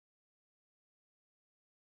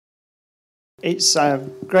It's a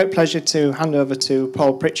great pleasure to hand over to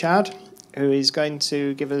Paul Pritchard, who is going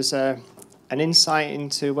to give us an insight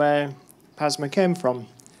into where PASMA came from.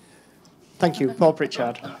 Thank you, Paul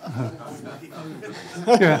Pritchard.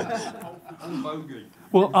 Yeah.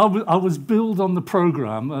 Well, I was billed on the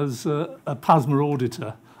programme as a PASMA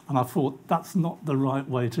auditor, and I thought that's not the right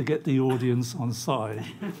way to get the audience on side.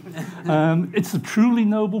 It's a truly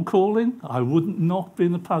noble calling. I wouldn't knock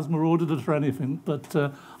being a PASMA auditor for anything,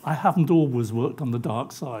 but I haven't always worked on the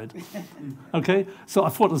dark side. Okay, so I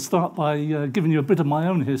thought I'd start by giving you a bit of my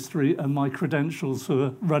own history and my credentials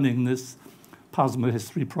for running this PASMA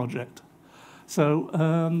history project.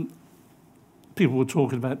 So people were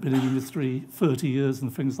talking about being in the industry 30 years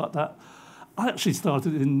and things like that. I actually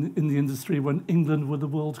started in the industry when England were the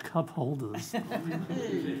World Cup holders.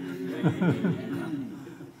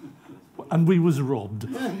 And we was robbed.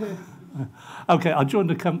 Okay, I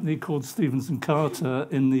joined a company called Stevens & Carter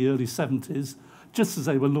in the early 70s, just as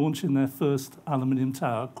they were launching their first aluminium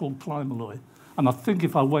tower called Climalloy. And I think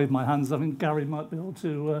if I wave my hands, I think Gary might be able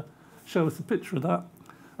to show us a picture of that.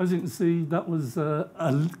 As you can see, that was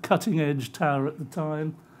a cutting-edge tower at the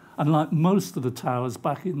time. And like most of the towers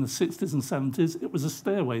back in the 60s and 70s, it was a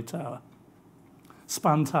stairway tower.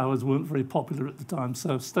 Span towers weren't very popular at the time,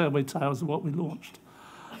 so stairway towers are what we launched.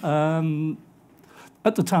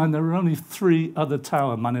 At the time, there were only 3 other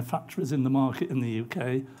tower manufacturers in the market in the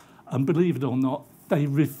UK, and believe it or not, they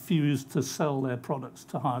refused to sell their products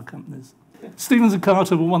to hire companies. Stevens &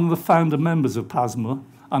 Carter were one of the founder members of PASMA,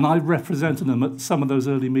 and I represented them at some of those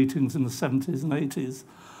early meetings in the 70s and 80s.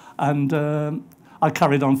 And I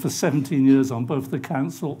carried on for 17 years on both the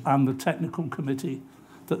council and the technical committee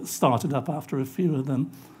that started up after a few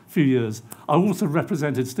years. I also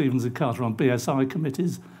represented Stevens & Carter on BSI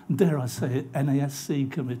committees, and dare I say it,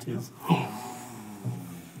 NASC committees.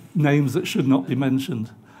 Names that should not be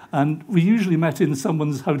mentioned. And we usually met in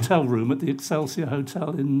someone's hotel room at the Excelsior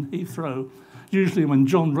Hotel in Heathrow. Usually when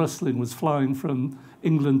John Rustling was flying from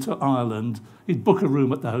England to Ireland, he'd book a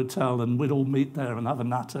room at the hotel and we'd all meet there and have a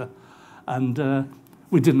natter. And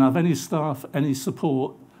we didn't have any staff, any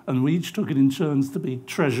support, and we each took it in turns to be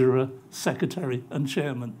treasurer, secretary, and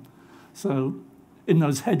chairman. So in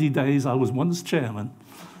those heady days, I was once chairman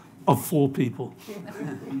of 4 people.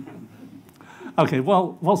 Okay,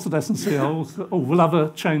 well, whilst at S&C, we'll have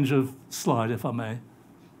a change of slide, if I may.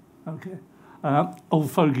 Okay, old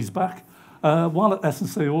fogey's back. While at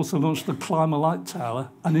S&C, I also launched the Climalloy Tower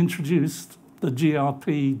and introduced the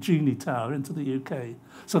GRP Genie Tower into the UK.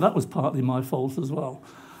 So that was partly my fault as well.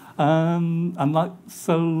 And like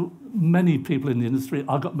so many people in the industry,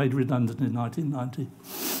 I got made redundant in 1990.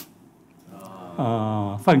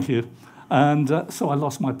 Thank you. And so I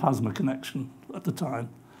lost my PASMA connection at the time.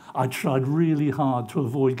 I tried really hard to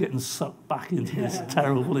avoid getting sucked back into this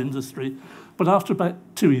terrible industry. But after about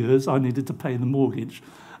 2 years, I needed to pay the mortgage.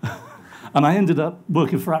 And I ended up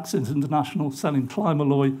working for Accent International, selling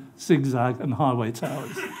Climalloy, Zigzag, and Highway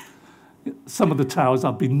towers. Some of the towers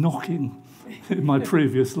I've been knocking in my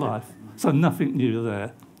previous life, so nothing new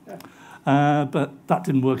there. But that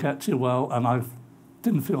didn't work out too well, and I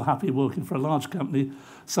didn't feel happy working for a large company,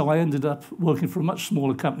 so I ended up working for a much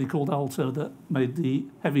smaller company called Alto that made the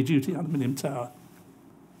heavy-duty aluminium tower.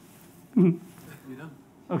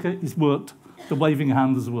 Okay, it's worked. The waving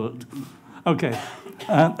hand has worked. Okay,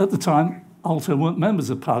 at the time, Alto weren't members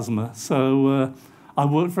of PASMA, so I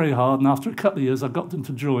worked very hard, and after a couple of years, I got them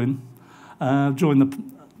to join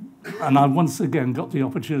and I once again got the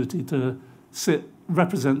opportunity to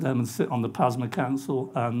represent them and sit on the PASMA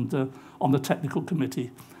Council and on the technical committee.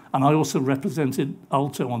 And I also represented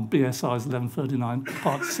Alto on BSI's 1139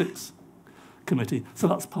 Part 6 committee. So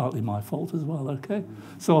that's partly my fault as well, okay?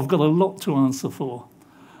 So I've got a lot to answer for.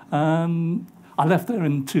 I left there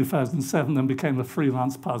in 2007 and became a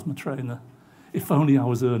freelance PASMA trainer. If only I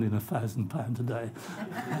was earning £1,000 a day.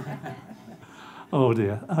 Oh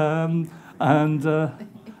dear.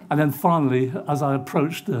 And then finally, as I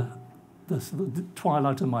approached the sort of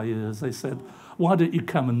twilight of my years, they said, why don't you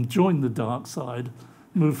come and join the dark side,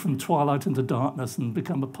 move from twilight into darkness and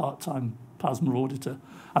become a part-time PASMA auditor?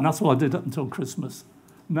 And that's what I did up until Christmas.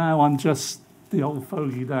 Now I'm just the old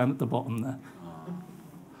fogey down at the bottom there.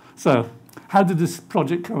 So how did this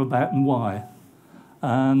project come about and why?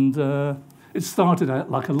 And it started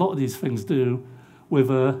out, like a lot of these things do,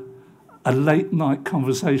 with a late-night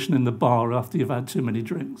conversation in the bar after you've had too many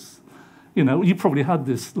drinks. You know, you probably had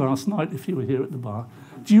this last night if you were here at the bar.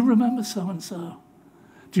 Do you remember so-and-so?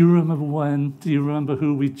 Do you remember when? Do you remember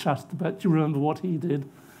who we chatted about? Do you remember what he did?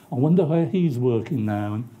 I wonder where he's working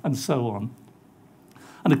now, and so on.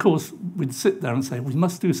 And of course, we'd sit there and say, we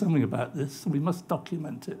must do something about this, we must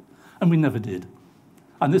document it. And we never did.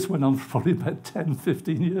 And this went on for probably about 10,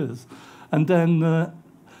 15 years. And then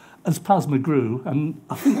as PASMA grew, and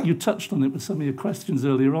I think you touched on it with some of your questions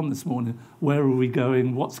earlier on this morning, where are we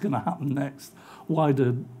going, what's going to happen next, why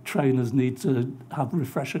do trainers need to have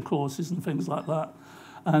refresher courses and things like that.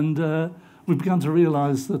 And we began to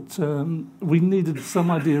realise that we needed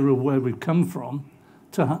some idea of where we've come from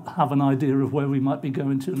to have an idea of where we might be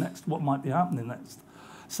going to next, what might be happening next.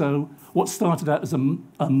 So what started out as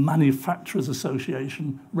a manufacturers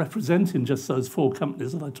association representing just those 4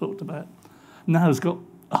 companies that I talked about, now has got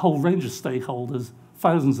a whole range of stakeholders,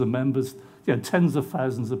 thousands of members, tens of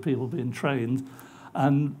thousands of people being trained,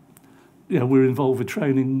 and we're involved with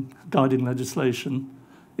training, guiding legislation.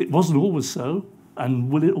 It wasn't always so, and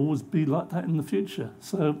will it always be like that in the future?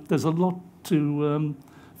 So there's a lot to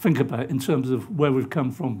think about in terms of where we've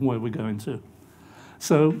come from, where we're going to.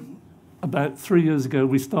 So about 3 years ago,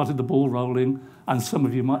 we started the ball rolling, and some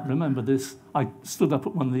of you might remember this. I stood up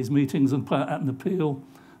at one of these meetings and put out an appeal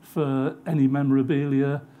for any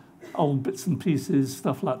memorabilia, old bits and pieces,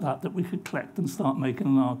 stuff like that, that we could collect and start making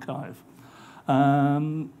an archive.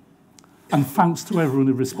 And thanks to everyone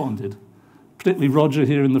who responded, particularly Roger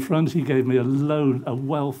here in the front. He gave me a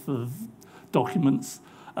wealth of documents.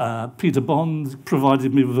 Peter Bond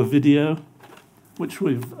provided me with a video, which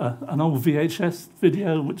we've, an old VHS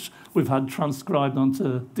video, which we've had transcribed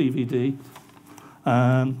onto DVD.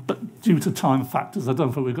 But due to time factors, I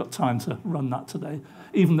don't think we've got time to run that today,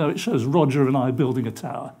 even though it shows Roger and I building a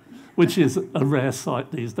tower, which is a rare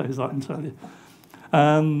sight these days, I can tell you.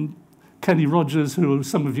 Kenny Rogers, who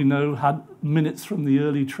some of you know, had minutes from the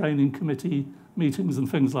early training committee meetings and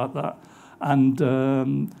things like that. And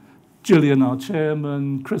Gillian, our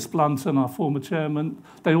chairman, Chris Blanton, our former chairman,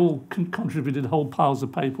 they all contributed whole piles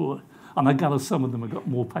of paperwork. And I gather some of them have got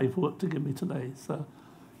more paperwork to give me today, so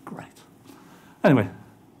great. Anyway,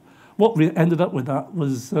 what we ended up with that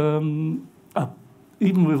was, even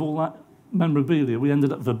with all that memorabilia, we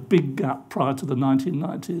ended up with a big gap prior to the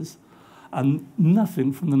 1990s and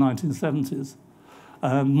nothing from the 1970s.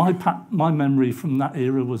 My memory from that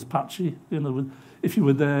era was patchy. If you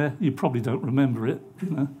were there, you probably don't remember it.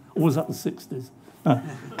 Or was that the 60s?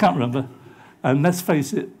 Can't remember. And let's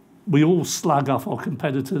face it, we all slag off our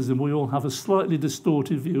competitors and we all have a slightly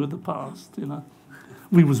distorted view of the past.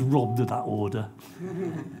 We was robbed of that order.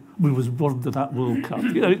 We was robbed of that World Cup.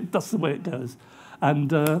 That's the way it goes. And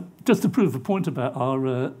just to prove a point about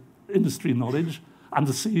our industry knowledge, and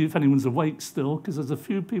to see if anyone's awake still, because there's a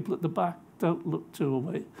few people at the back don't look too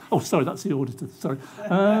awake. Oh, sorry, that's the auditor, sorry.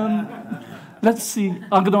 Let's see,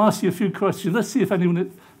 I'm going to ask you a few questions. Let's see if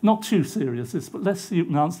anyone, not too serious, but let's see if you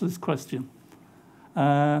can answer this question.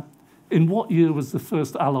 In what year was the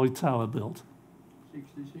first alloy tower built?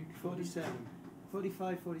 66. 47.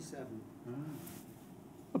 45, 47.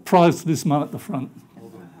 Prior to this man at the front.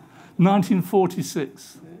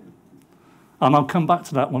 1946. And I'll come back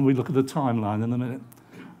to that when we look at the timeline in a minute.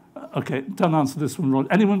 Okay, don't answer this one, Roger.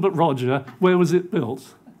 Anyone but Roger, where was it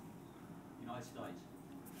built? United States.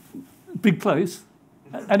 Big place?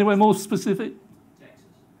 Anywhere more specific? Texas.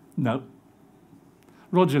 No.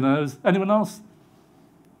 Roger knows. Anyone else?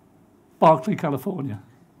 Berkeley, California.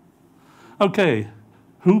 Okay,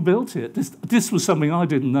 who built it? This was something I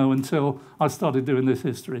didn't know until I started doing this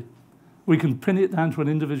history. We can pin it down to an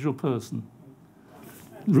individual person.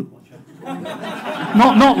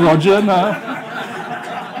 Not Roger, no.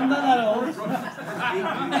 I'm not that old.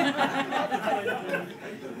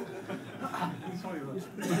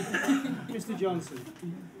 Mr. Johnson.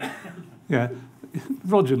 Yeah,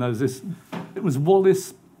 Roger knows this. It was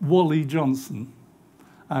Wally Johnson.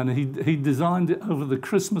 And he designed it over the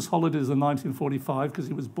Christmas holidays of 1945 because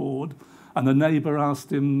he was bored. And the neighbour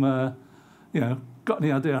asked him, got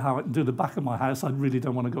any idea how I can do the back of my house? I really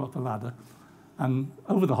don't want to go up a ladder. And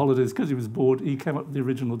over the holidays, because he was bored, he came up with the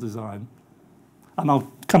original design. And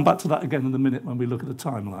I'll come back to that again in a minute when we look at the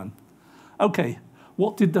timeline. Okay,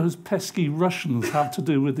 what did those pesky Russians have to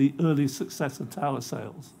do with the early success of tower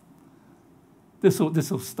sales?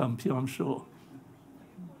 This'll stump you, I'm sure.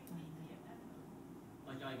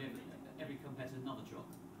 I gave every competitor another job.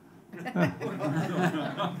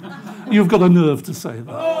 You've got a nerve to say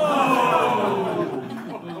that.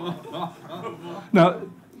 Now,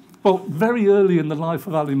 well, very early in the life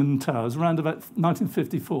of aluminium towers, around about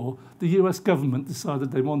 1954, the US government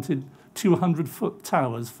decided they wanted 200-foot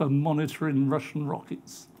towers for monitoring Russian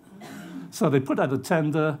rockets. So they put out a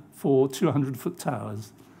tender for 200-foot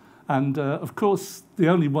towers. And, of course, the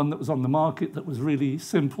only one that was on the market that was really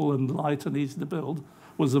simple and light and easy to build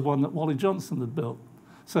was the one that Wally Johnson had built.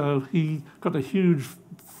 So he got a huge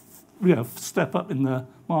step up in the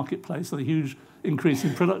marketplace, a huge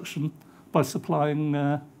increasing production by supplying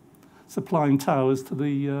towers to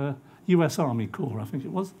the US Army Corps, I think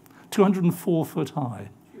it was, 204 foot high.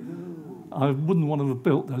 I wouldn't want to have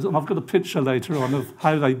built those, and I've got a picture later on of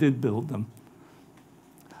how they did build them.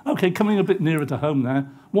 Okay, coming a bit nearer to home now,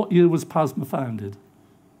 what year was PASMA founded?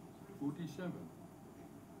 47.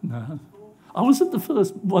 No. I was at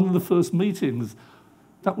one of the first meetings.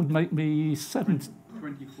 That would make me 70.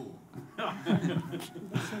 24.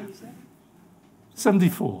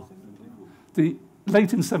 74.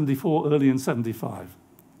 Late in 74, early in 75.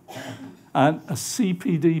 And a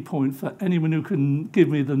CPD point for anyone who can give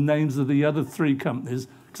me the names of the other 3 companies,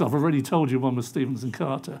 because I've already told you one was Stevens and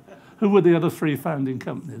Carter. Who were the other 3 founding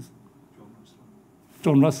companies?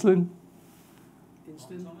 John Rustling.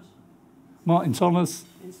 Martin Thomas.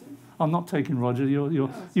 I'm not taking Roger. You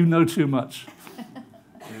know too much.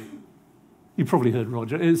 You probably heard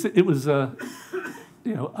Roger. It was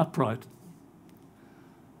upright.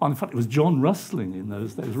 In fact, it was John Rustling in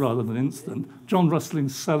those days rather than Instant. John Rustling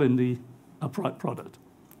selling the upright product.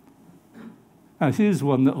 Now, here's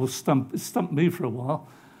one that will stump me for a while.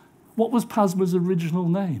 What was PASMA's original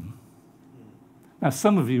name? Now,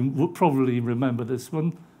 some of you will probably remember this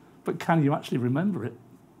one, but can you actually remember it?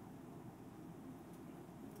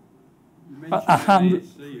 You mentioned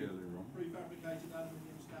ASC earlier on. Prefabricated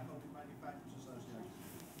Aluminium Scaffolding Manufacturers Association.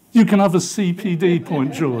 You can have a CPD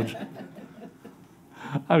point, George.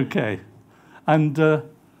 Okay. And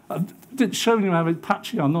showing you how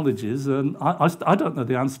patchy our knowledge is, and I don't know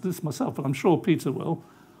the answer to this myself, but I'm sure Peter will.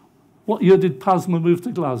 What year did PASMA move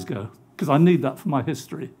to Glasgow? Because I need that for my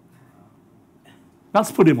history.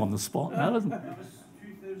 That's put him on the spot now, isn't it? That was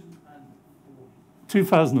 2004.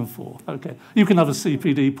 2004, okay. You can have a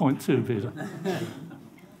CPD point too, Peter.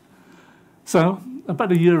 So,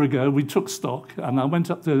 about a year ago, we took stock, and I went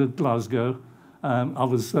up to Glasgow. I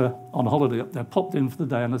was on holiday up there, popped in for the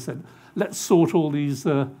day, and I said, let's sort all this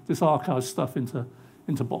archive stuff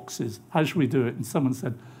into boxes. How should we do it? And someone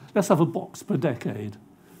said, let's have a box per decade.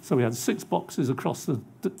 So we had 6 boxes across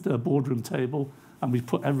the boardroom table, and we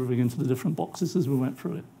put everything into the different boxes as we went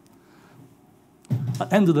through it. At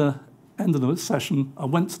the end of the session, I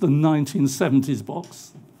went to the 1970s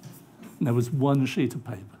box, and there was 1 sheet of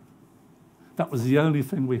paper. That was the only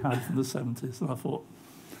thing we had from the 70s, and I thought,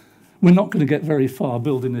 we're not going to get very far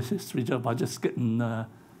building this history job by just getting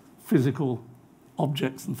physical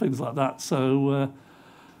objects and things like that. So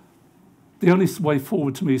the only way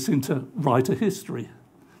forward to me seemed to write a history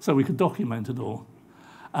so we could document it all.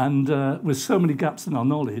 And with so many gaps in our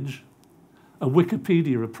knowledge, a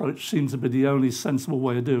Wikipedia approach seems to be the only sensible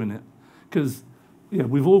way of doing it. Because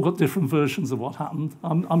we've all got different versions of what happened.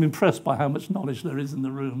 I'm impressed by how much knowledge there is in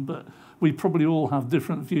the room, but we probably all have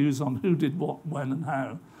different views on who did what, when, and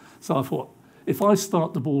how. So I thought, if I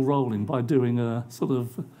start the ball rolling by doing a sort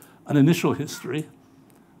of an initial history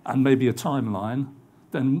and maybe a timeline,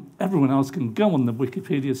 then everyone else can go on the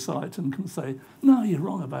Wikipedia site and can say, no, you're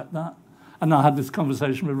wrong about that. And I had this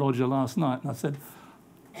conversation with Roger last night, and I said,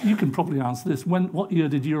 you can probably answer this. What year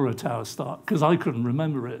did Eurotower start? Because I couldn't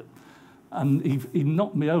remember it. And he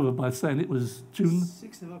knocked me over by saying it was June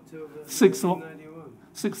 6th of October 1991.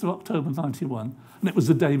 6th of October 91. And it was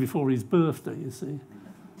the day before his birthday, you see.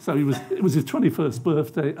 So it was his 21st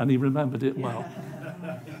birthday, and he remembered it well.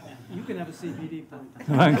 You can have a CPD point.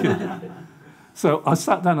 Thank you. So I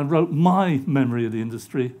sat down and wrote my memory of the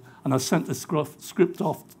industry, and I sent the script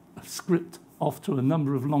off to a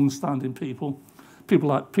number of long-standing people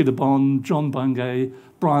like Peter Bond, John Bungay,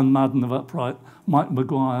 Brian Madden of Upright, Mike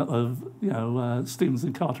Maguire of Stevens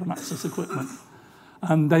and Carter and Access Equipment,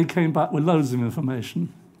 and they came back with loads of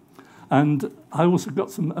information. And I also got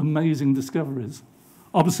some amazing discoveries.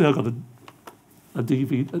 Obviously, I got a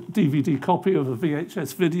DVD copy of a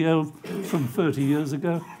VHS video from 30 years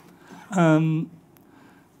ago. Believe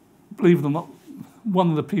it or not, one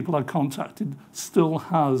of the people I contacted still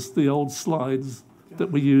has the old slides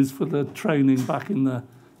that we used for the training back in the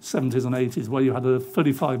 70s and 80s, where you had a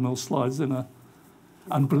 35mm slides in a...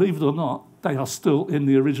 And believe it or not, they are still in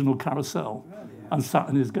the original carousel and sat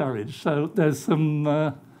in his garage. So there's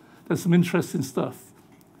some interesting stuff.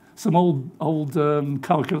 Some old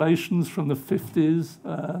calculations from the 50s,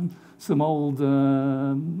 some old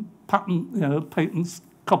patents,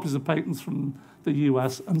 copies of patents from the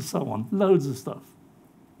US, and so on. Loads of stuff.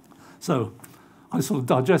 So I sort of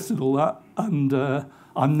digested all that, and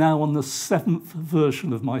I'm now on the 7th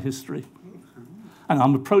version of my history. And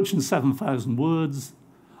I'm approaching 7,000 words,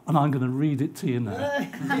 and I'm going to read it to you now.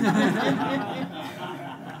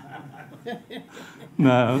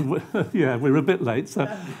 No, yeah, we're a bit late. So,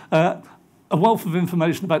 a wealth of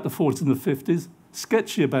information about the 40s and the 50s,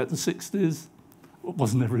 sketchy about the 60s, It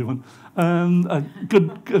wasn't everyone. A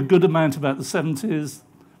good amount about the 70s.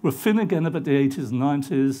 We're thin again about the 80s and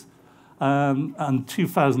 90s. And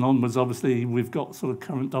 2000 onwards, obviously, we've got sort of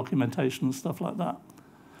current documentation and stuff like that.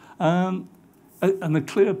 And a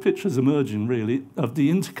clear picture is emerging, really, of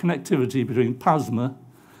the interconnectivity between PASMA,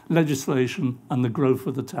 legislation, and the growth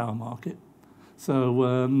of the tower market. So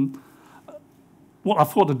what I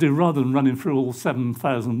thought to do, rather than running through all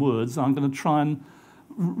 7,000 words, I'm going to try and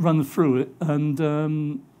run through it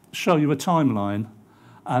and show you a timeline.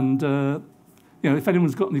 And if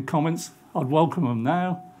anyone's got any comments, I'd welcome them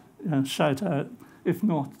now. Shout out. If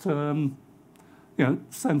not,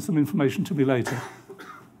 send some information to me later.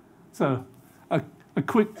 So a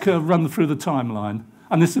quick run through the timeline.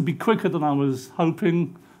 And this would be quicker than I was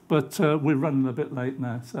hoping, but we're running a bit late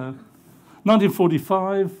now. So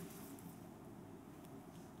 1945,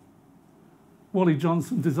 Wally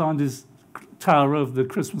Johnson designed his tower over the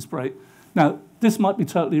Christmas break. Now, this might be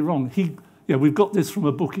totally wrong. We've got this from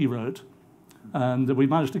a book he wrote, and we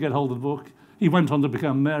managed to get hold of the book. He went on to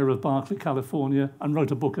become mayor of Berkeley, California, and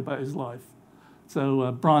wrote a book about his life.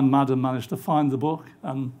 So Brian Madden managed to find the book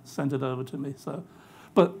and sent it over to me.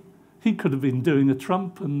 But he could have been doing a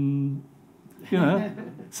Trump, and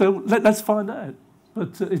So let's find out.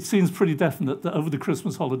 But it seems pretty definite that over the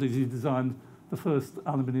Christmas holidays he designed the first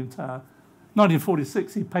aluminium tower.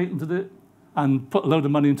 1946 he patented it and put a load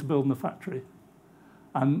of money into building the factory.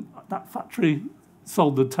 And that factory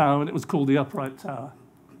sold the tower, and it was called the Upright Tower.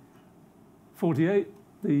 48,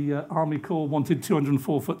 the Army Corps wanted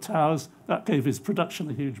 204-foot towers. That gave his production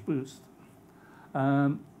a huge boost.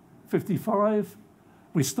 55,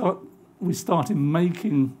 we started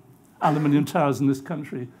making aluminium towers in this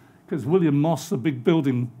country because William Moss, a big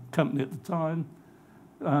building company at the time,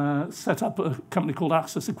 set up a company called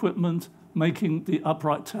Access Equipment, making the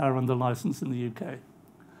Upright Tower under license in the UK.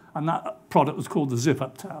 And that product was called the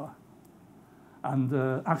Zip-Up Tower. And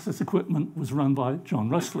Access Equipment was run by John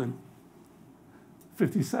Rusling.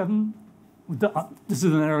 57, this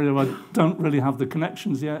is an area where I don't really have the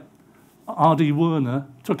connections yet. R.D. Werner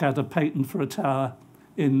took out a patent for a tower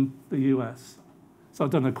in the US. So I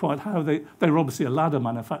don't know quite how they were obviously a ladder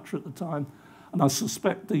manufacturer at the time. And I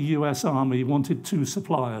suspect the US Army wanted two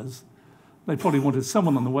suppliers. They probably wanted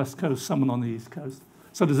someone on the West Coast, someone on the East Coast.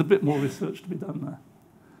 So there's a bit more research to be done there.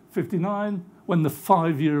 59, when the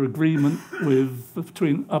 5-year agreement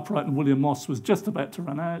between Upright and William Moss was just about to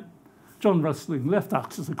run out, John Rusling left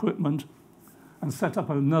Access Equipment and set up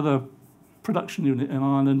another production unit in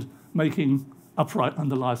Ireland, making Upright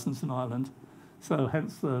under license in Ireland. So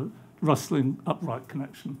hence the Rusling Upright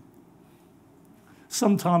connection.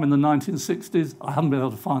 Sometime in the 1960s, I haven't been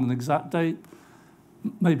able to find an exact date,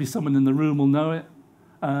 maybe someone in the room will know it,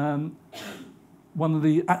 one of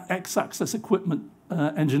the ex-Access Equipment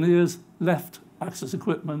engineers left Access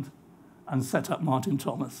Equipment and set up Martin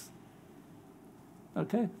Thomas.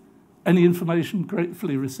 Okay? Any information,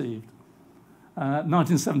 gratefully received.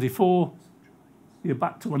 1974, you're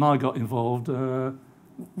back to when I got involved.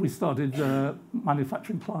 We started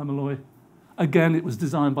manufacturing Climalloy. Again, it was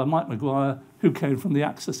designed by Mike Maguire, who came from the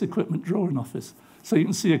Access Equipment drawing office. So you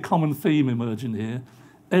can see a common theme emerging here.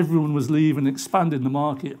 Everyone was leaving, expanding the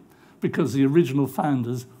market, because the original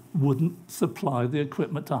founders wouldn't supply the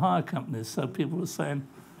equipment to hire companies. So people were saying,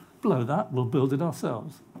 blow that, we'll build it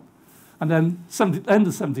ourselves. And then, end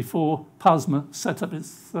of 74, PASMA set up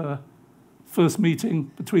its first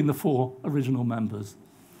meeting between the 4 original members.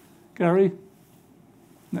 Gary,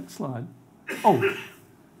 next slide. Oh,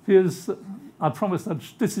 I promised that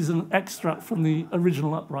this is an extract from the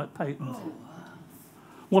original Upright patent.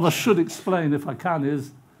 What I should explain, if I can,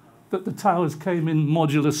 is that the towers came in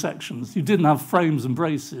modular sections. You didn't have frames and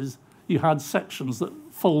braces. You had sections that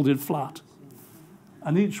folded flat.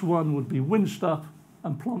 And each one would be winched up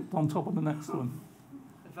and plonked on top of the next one.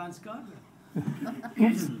 Advanced guardrail.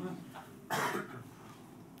 Oops.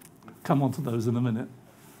 Come on to those in a minute.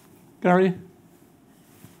 Gary?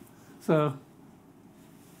 So,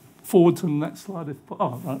 forward to the next slide.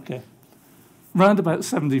 Okay. Round about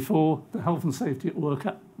 74, the Health and Safety at Work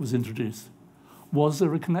Act was introduced. Was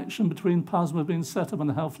there a connection between PASMA being set up and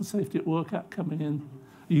the Health and Safety at Work Act coming in?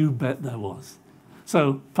 You bet there was.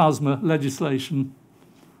 So PASMA legislation,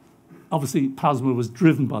 obviously PASMA was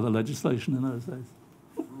driven by the legislation in those days.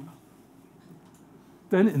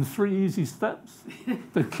 Then in 3 easy steps,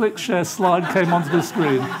 the click share slide came onto the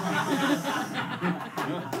screen.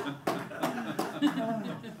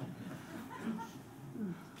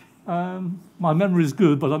 My memory is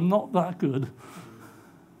good, but I'm not that good.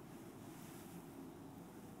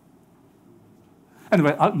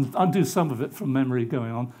 Anyway, I'll do some of it from memory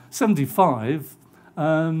going on. 75,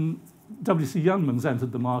 W.C. Youngmans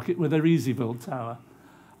entered the market with their Easy Build tower.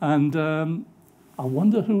 And I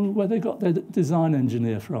wonder where they got their design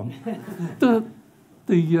engineer from.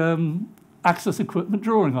 the Access Equipment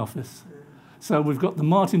Drawing Office. So we've got the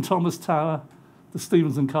Martin Thomas Tower, the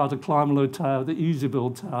Stevens and Carter Climalode Tower, the Easy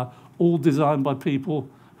Build Tower, all designed by people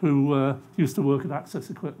who used to work at Access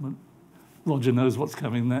Equipment. Roger knows what's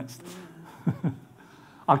coming next.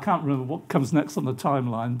 I can't remember what comes next on the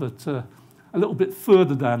timeline, but a little bit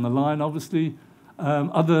further down the line, obviously,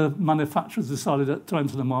 other manufacturers decided to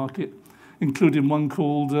enter the market, including one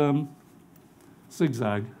called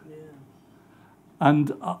Zigzag. Yeah.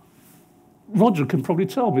 And Roger can probably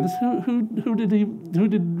tell me this. Who did?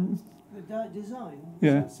 The design?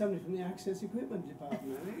 Yeah. Somebody from the Access Equipment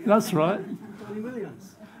Department, I think. That's right. Tony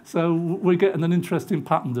Williams. So we're getting an interesting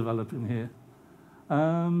pattern developing here.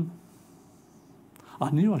 I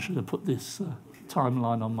knew I should have put this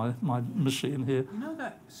timeline on my machine here. You know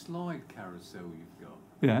that slide carousel you've got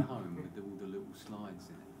Yeah. at home with all the little slides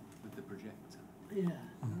in it, with the projector? Yeah.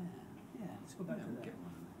 Yeah. Let's go back Yeah, to we'll that. get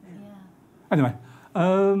one of them. Yeah. Anyway,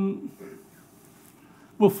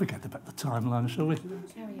 we'll forget about the timeline, shall we?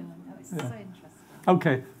 Carry on. Oh, it's Yeah. so interesting.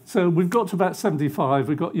 Okay, so we've got to about 75.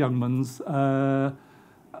 We've got Youngmans.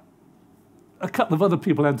 A couple of other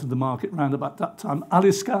people entered the market around about that time.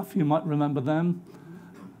 Aliscaf, you might remember them.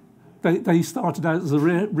 They started out as a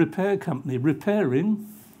repair company, repairing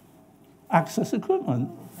access equipment.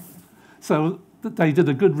 So they did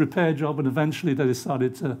a good repair job, and eventually they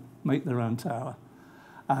decided to make their own tower.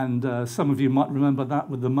 And some of you might remember that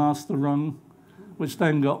with the Master Rung, which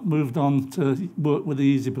then got moved on to work with the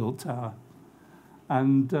Easy Build tower.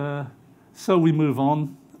 And so we move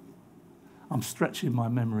on. I'm stretching my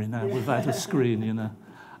memory now without a screen, you know.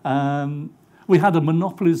 We had a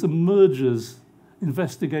monopolies and mergers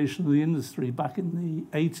investigation of the industry back in the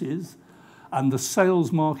 80s, and the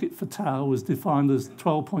sales market for tower was defined as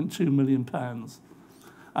 £12.2 million.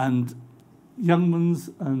 And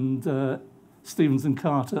Youngmans and Stevens and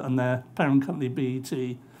Carter and their parent company BET,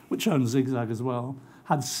 which owns Zigzag as well,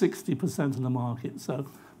 had 60% of the market. So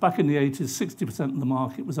back in the 80s, 60% of the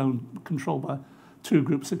market was controlled by two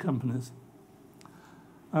groups of companies.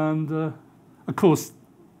 And of course,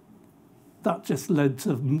 that just led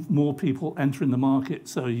to more people entering the market.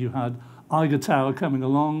 So you had Eiger Tower coming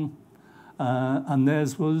along, and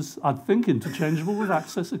theirs was, I think, interchangeable with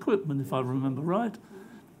Access Equipment, if I remember right.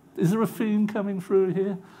 Is there a theme coming through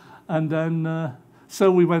here? And then, so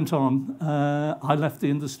we went on. I left the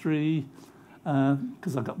industry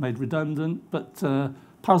because I got made redundant, but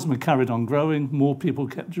PASMA carried on growing. More people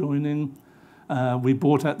kept joining. We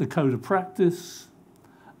bought out the code of practice.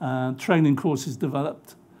 Training courses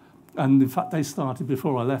developed. And in fact, they started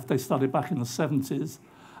before I left. They started back in the 70s.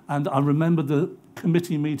 And I remember the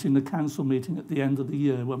committee meeting, the council meeting at the end of the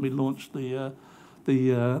year when we launched the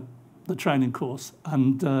training course.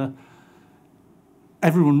 And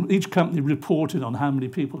each company reported on how many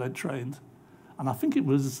people they'd trained. And I think it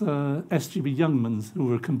was SGB Youngmans, who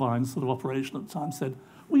were a combined sort of operation at the time, said,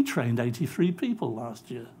 we trained 83 people last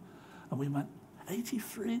year. And we went,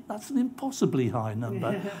 83? That's an impossibly high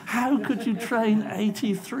number. How could you train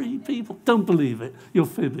 83 people? Don't believe it. You're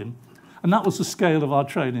fibbing. And that was the scale of our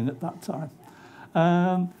training at that time.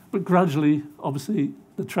 But gradually, obviously,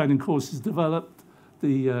 the training courses developed.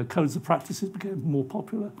 The codes of practices became more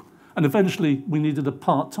popular. And eventually, we needed a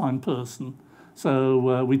part-time person.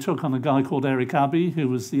 So we took on a guy called Eric Abbey, who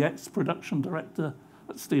was the ex-production director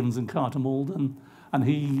at Stevens and Carter Malden. And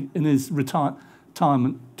he, in his retirement,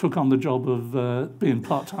 took on the job of being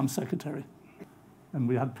part-time secretary. And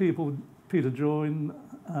we had Peter join.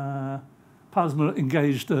 PASMA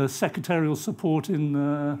engaged secretarial support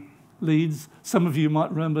in Leeds. Some of you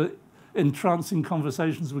might remember entrancing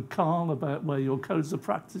conversations with Carl about where your codes of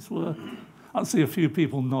practice were. I see a few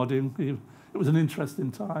people nodding. It was an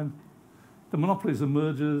interesting time. The monopolies and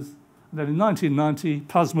mergers. And then in 1990,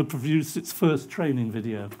 PASMA produced its first training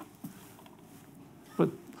video. But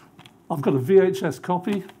I've got a VHS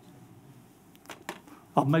copy.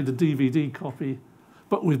 I've made a DVD copy.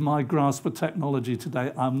 But with my grasp of technology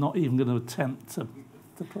today, I'm not even going to attempt to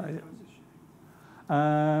play it.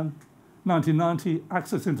 1990,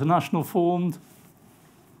 Access International formed.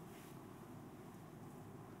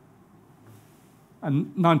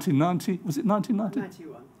 And 1990, was it 1990?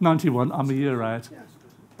 91. 91, I'm a year out. Yes.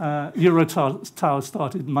 Eurotower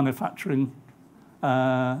started manufacturing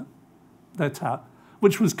their tower,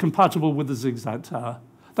 which was compatible with the Zigzag tower.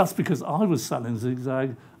 That's because I was selling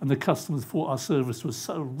Zigzag and the customers thought our service was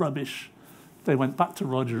so rubbish. They went back to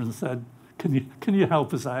Roger and said, can you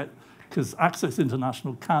help us out? Because Access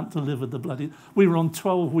International can't deliver the bloody... We were on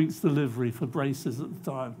 12 weeks delivery for braces at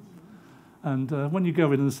the time. And when you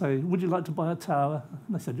go in and say, would you like to buy a tower?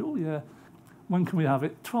 And they said, oh, yeah. When can we have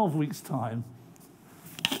it? 12 weeks' time.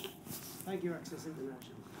 Thank you, Access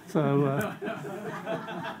International. So,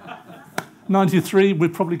 93, we're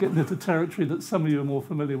probably getting into territory that some of you are more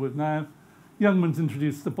familiar with now. Youngman's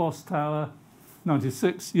introduced the Boss Tower.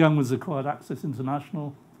 96, Youngman's acquired Access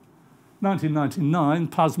International. 1999,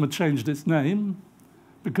 PASMA changed its name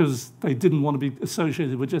because they didn't want to be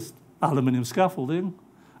associated with just aluminium scaffolding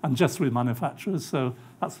and just with manufacturers, so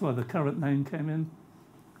that's where the current name came in.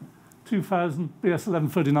 2000, BS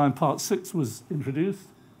 1139 Part 6 was introduced,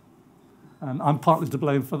 and I'm partly to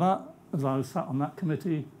blame for that, as I was sat on that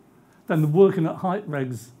committee. Then the working at height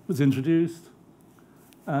regs was introduced,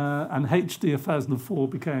 and HD 1004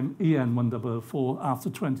 became EN 1004 after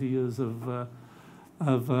 20 years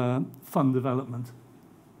of fund development.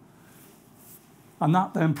 And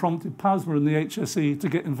that then prompted PASMA and the HSE to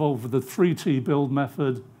get involved with the 3T build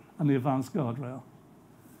method and the advanced guardrail.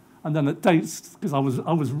 And then at dates, because I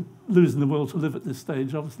was losing the will to live at this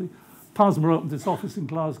stage, obviously, PASMA opened its office in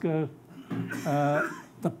Glasgow. The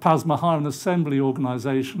PASMA Hire and Assembly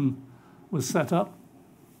organisation was set up.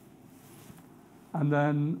 And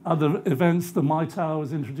then other events, the My Tower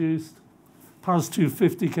was introduced. PAS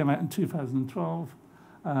 250 came out in 2012.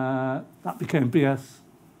 That became BS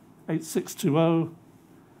 8620.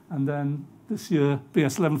 And then this year,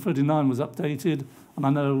 BS 1139 was updated. And I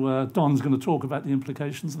know Don's going to talk about the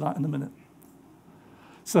implications of that in a minute.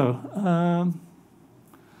 So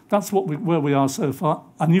that's where we are so far.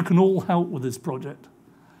 And you can all help with this project.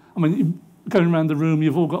 I mean, going around the room,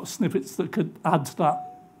 you've all got snippets that could add to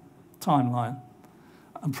that timeline.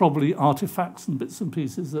 And probably artifacts and bits and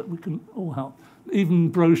pieces that we can all help. Even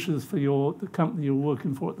brochures for the company you're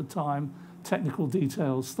working for at the time, technical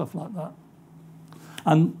details, stuff like that.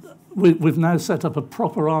 And we've now set up a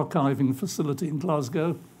proper archiving facility in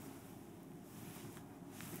Glasgow.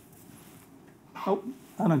 Oh,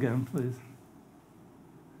 and again, please.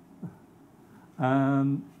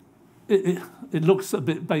 It looks a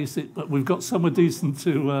bit basic, but we've got somewhere decent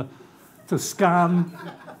to scan,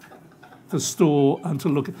 to store, and to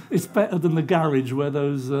look at. It's better than the garage where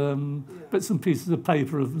those bits and pieces of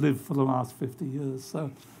paper have lived for the last 50 years.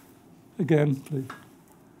 So, again, please.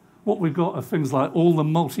 What we've got are things like all the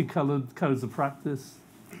multicoloured codes of practice.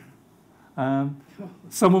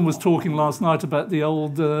 Someone was talking last night about the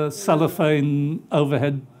old cellophane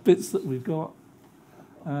overhead bits that we've got.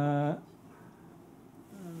 And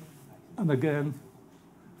again,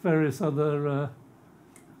 various other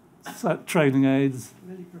training aids.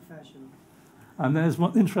 Really professional. And there's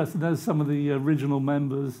what's interesting, there's some of the original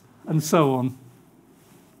members, and so on.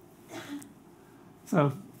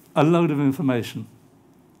 So, a load of information.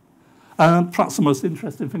 Perhaps the most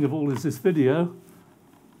interesting thing of all is this video.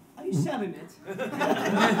 Are you selling it?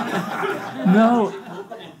 No.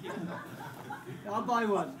 I'll buy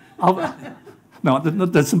one. No,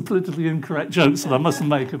 there's some politically incorrect jokes that I mustn't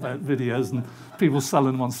make about videos and people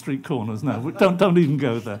selling them on street corners. No, don't even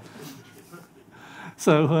go there.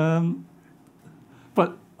 So,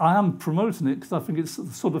 but I am promoting it because I think it's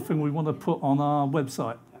the sort of thing we want to put on our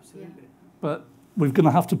website. Absolutely. But we're going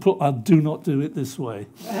to have to put our "do not do it this way"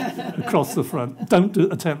 across the front. Don't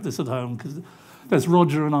attempt this at home because there's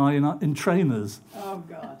Roger and I in trainers. Oh,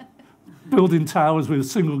 God. Building towers with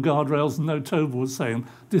single guardrails and no toe boards saying,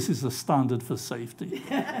 this is a standard for safety.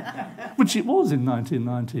 Which it was in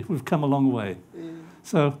 1990. We've come a long way.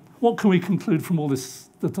 So what can we conclude from all this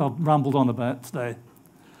that I've rambled on about today?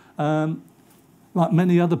 Like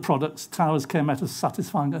many other products, towers came out as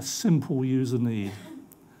satisfying a simple user need.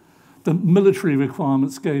 The military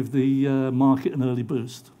requirements gave the market an early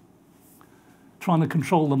boost. Trying to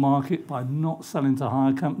control the market by not selling to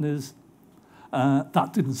hire companies,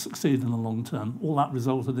 that didn't succeed in the long term. All that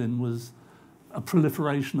resulted in was a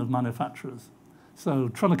proliferation of manufacturers. So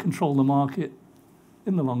trying to control the market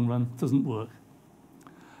in the long run doesn't work.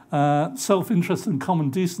 Self-interest and common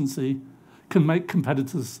decency can make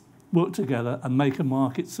competitors work together and make a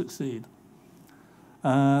market succeed.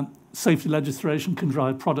 Safety legislation can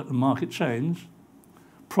drive product and market change.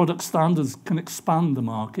 Product standards can expand the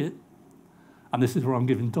market. And this is where I'm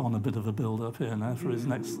giving Don a bit of a build-up here now for his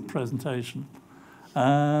next presentation.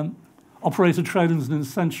 Operator training is an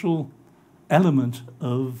essential element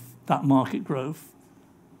of that market growth.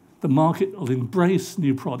 The market will embrace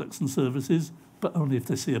new products and services, but only if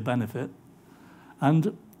they see a benefit.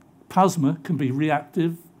 And PASMA can be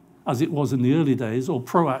reactive, as it was in the early days, or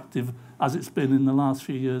proactive, as it's been in the last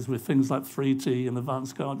few years with things like 3T and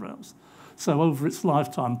advanced guardrails. So over its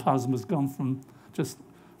lifetime, PASMA's gone from just,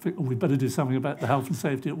 we better do something about the health and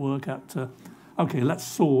safety at work, to, okay, let's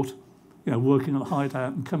sort working on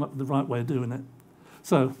hideout and come up with the right way of doing it.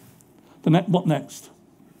 So, what next?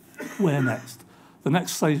 Where next? The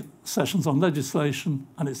next session's on legislation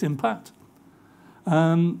and its impact.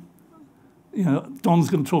 Don's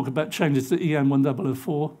going to talk about changes to EN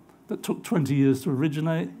 1004 that took 20 years to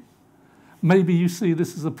originate. Maybe you see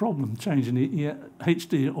this as a problem, changing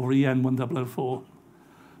HD or EN 1004.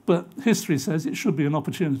 But history says it should be an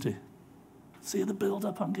opportunity. See the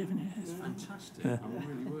build-up I'm giving you? It's fantastic. Yeah. I'm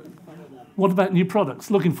really working. What about new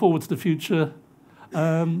products? Looking forward to the future.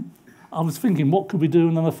 I was thinking, what could we do?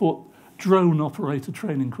 And then I thought, drone operator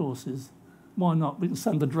training courses. Why not? We can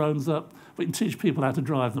send the drones up. We can teach people how to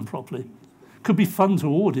drive them properly. Could be fun to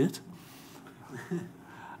audit.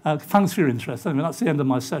 Thanks for your interest. Anyway, that's the end of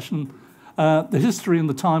my session. The history and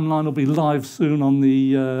the timeline will be live soon on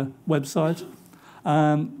the website.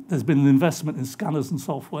 There's been an investment in scanners and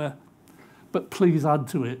software. But please add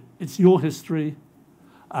to it. It's your history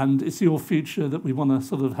and it's your future that we want to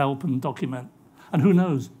sort of help and document. And who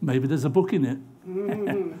knows, maybe there's a book in it.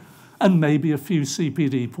 And maybe a few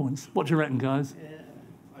CPD points. What do you reckon, guys? Yeah.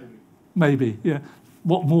 Maybe, yeah.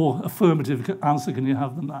 What more affirmative answer can you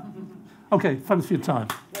have than that? Okay, thanks for your time.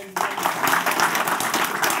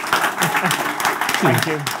 Thank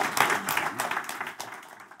you.